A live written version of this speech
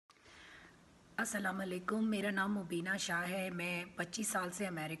السلام علیکم، میرا نام مبینہ شاہ ہے۔ میں 25 سال سے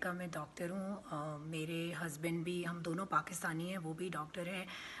امریکہ میں ڈاکٹر ہوں۔ میرے ہسبینڈ بھی، ہم دونوں پاکستانی ہیں، وہ بھی ڈاکٹر ہیں۔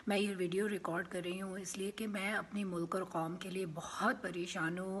 میں یہ ویڈیو ریکارڈ کر رہی ہوں اس لیے کہ میں اپنی ملک اور قوم کے لیے بہت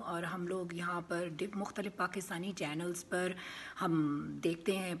پریشان ہوں، اور ہم لوگ یہاں پر مختلف پاکستانی چینلز پر ہم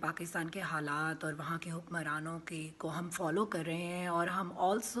دیکھتے ہیں پاکستان کے حالات اور وہاں کے حکمرانوں کو ہم فالو کر رہے ہیں، اور ہم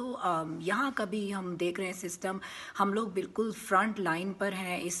آلسو یہاں کا بھی ہم دیکھ رہے ہیں سسٹم۔ ہم لوگ بالکل فرنٹ لائن پر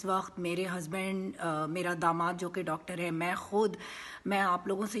ہیں اس وقت۔ میرے ہسبینڈ، میرا داماد جو کہ ڈاکٹر ہے، میں آپ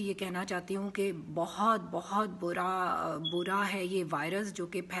لوگوں سے یہ کہنا چاہتی ہوں کہ بہت بہت برا ہے یہ وائرس جو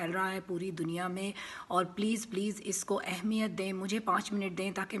کہ پھیل رہا ہے پوری دنیا میں، اور پلیز اس کو اہمیت دیں۔ مجھے 5 منٹ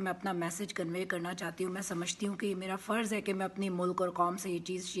دیں تاکہ میں اپنا میسج کنوے کرنا چاہتی ہوں۔ میں سمجھتی ہوں کہ یہ میرا فرض ہے کہ میں اپنی ملک اور قوم سے یہ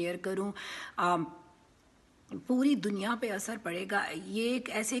چیز شیئر کروں۔ پوری دنیا پہ اثر پڑے گا۔ یہ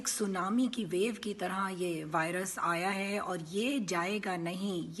ایک سونامی کی ویو کی طرح یہ وائرس آیا ہے، اور یہ جائے گا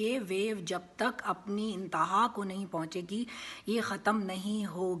نہیں۔ یہ ویو جب تک اپنی انتہا کو نہیں پہنچے گی، یہ ختم نہیں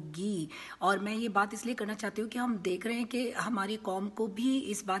ہوگی۔ اور میں یہ بات اس لیے کرنا چاہتی ہوں کہ ہم دیکھ رہے ہیں کہ ہماری قوم کو بھی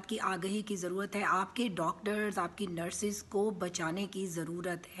اس بات کی آگاہی کی ضرورت ہے۔ آپ کے ڈاکٹرز، آپ کی نرسز کو بچانے کی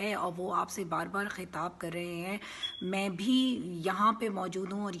ضرورت ہے، اور وہ آپ سے بار بار خطاب کر رہے ہیں۔ میں بھی یہاں پہ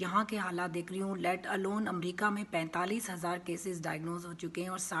موجود ہوں اور یہاں کے حالات دیکھ رہی ہوں۔ لیٹ الون امریکہ میں 45,000 کیسز ڈائگنوز ہو چکے ہیں،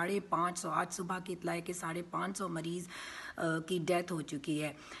 اور 550، آج صبح کی اطلاع ہے کہ 550 مریض کی ڈیتھ ہو چکی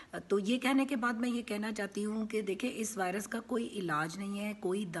ہے۔ تو یہ کہنے کے بعد میں یہ کہنا چاہتی ہوں کہ دیکھیں، اس وائرس کا کوئی علاج نہیں ہے،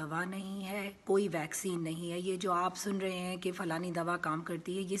 کوئی دوا نہیں ہے، کوئی ویکسین نہیں ہے۔ یہ جو آپ سن رہے ہیں کہ فلانی دوا کام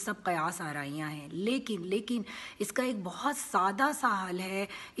کرتی ہے، یہ سب قیاس آرائیاں ہیں، لیکن اس کا ایک بہت سادہ سا حل ہے۔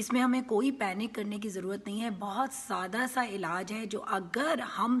 اس میں ہمیں کوئی پینک کرنے کی ضرورت نہیں ہے۔ بہت سادہ سا علاج ہے جو اگر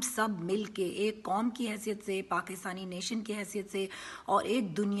ہم سب مل کے ایک قوم کی حیثیت سے، پاکستانی نیشن کی حیثیت سے، اور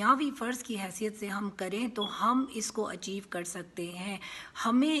ایک دنیاوی فرض کی حیثیت سے ہم کریں تو ہم اس کو اچیو کر سکتے ہیں۔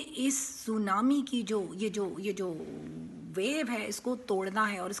 ہمیں اس سونامی کی یہ جو ویو ہے، اس کو توڑنا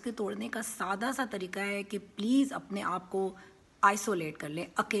ہے، اور اس کے توڑنے کا سادہ سا طریقہ ہے کہ پلیز اپنے آپ کو آئسولیٹ کر لیں،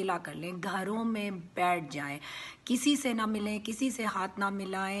 اکیلا کر لیں، گھروں میں بیٹھ جائیں، کسی سے نہ ملیں، کسی سے ہاتھ نہ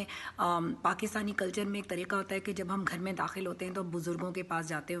ملائیں۔ پاکستانی کلچر میں ایک طریقہ ہوتا ہے کہ جب ہم گھر میں داخل ہوتے ہیں تو بزرگوں کے پاس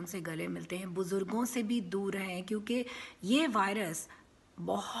جاتے ہیں، ان سے گلے ملتے ہیں۔ بزرگوں سے بھی دور رہیں، کیونکہ یہ وائرس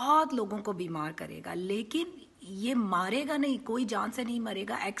بہت لوگوں کو بیمار کرے گا، لیکن یہ مارے گا نہیں، کوئی جان سے نہیں مرے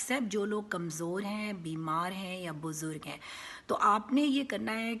گا ایکسیپٹ جو لوگ کمزور ہیں، بیمار ہیں یا بزرگ ہیں۔ تو آپ نے یہ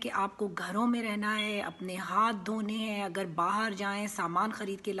کرنا ہے کہ آپ کو گھروں میں رہنا ہے، اپنے ہاتھ دھونے ہیں، اگر باہر جائیں سامان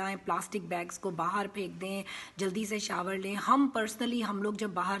خرید کے لائیں، پلاسٹک بیگز کو باہر پھینک دیں، جلدی سے شاور لیں۔ ہم لوگ جب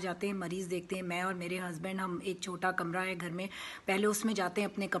باہر جاتے ہیں، مریض دیکھتے ہیں، میں اور میرے ہسبینڈ، ہم ایک چھوٹا کمرہ ہے گھر میں، پہلے اس میں جاتے ہیں،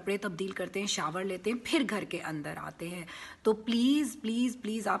 اپنے کپڑے تبدیل کرتے ہیں، شاور لیتے ہیں، پھر گھر کے اندر آتے ہیں۔ تو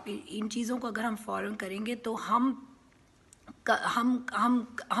پلیز آپ ان چیزوں کو اگر ہم فوراً کریں گے تو ہم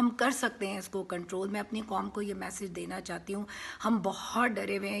کر سکتے ہیں اس کو کنٹرول۔ میں اپنی قوم کو یہ میسج دینا چاہتی ہوں، ہم بہت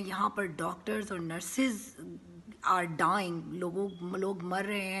ڈرے ہوئے ہیں۔ یہاں پر ڈاکٹرز اور نرسز آر ڈائنگ، لوگ مر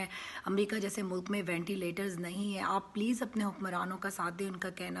رہے ہیں۔ امریکہ جیسے ملک میں وینٹیلیٹرز نہیں ہیں۔ آپ پلیز اپنے حکمرانوں کا ساتھ دیں، ان کا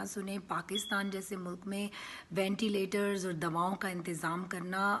کہنا سنیں۔ پاکستان جیسے ملک میں وینٹیلیٹرز اور دواؤں کا انتظام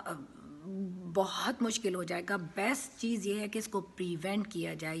کرنا بہت مشکل ہو جائے گا۔ بیسٹ چیز یہ ہے کہ اس کو پریونٹ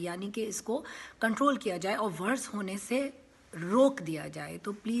کیا جائے، یعنی کہ اس کو کنٹرول کیا جائے اور ورس ہونے سے روک دیا جائے۔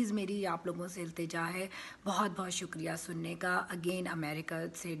 تو پلیز میری آپ لوگوں سے التجا ہے۔ بہت شکریہ سننے کا۔ اگین امریکہ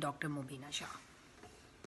سے ڈاکٹر مبینہ شاہ۔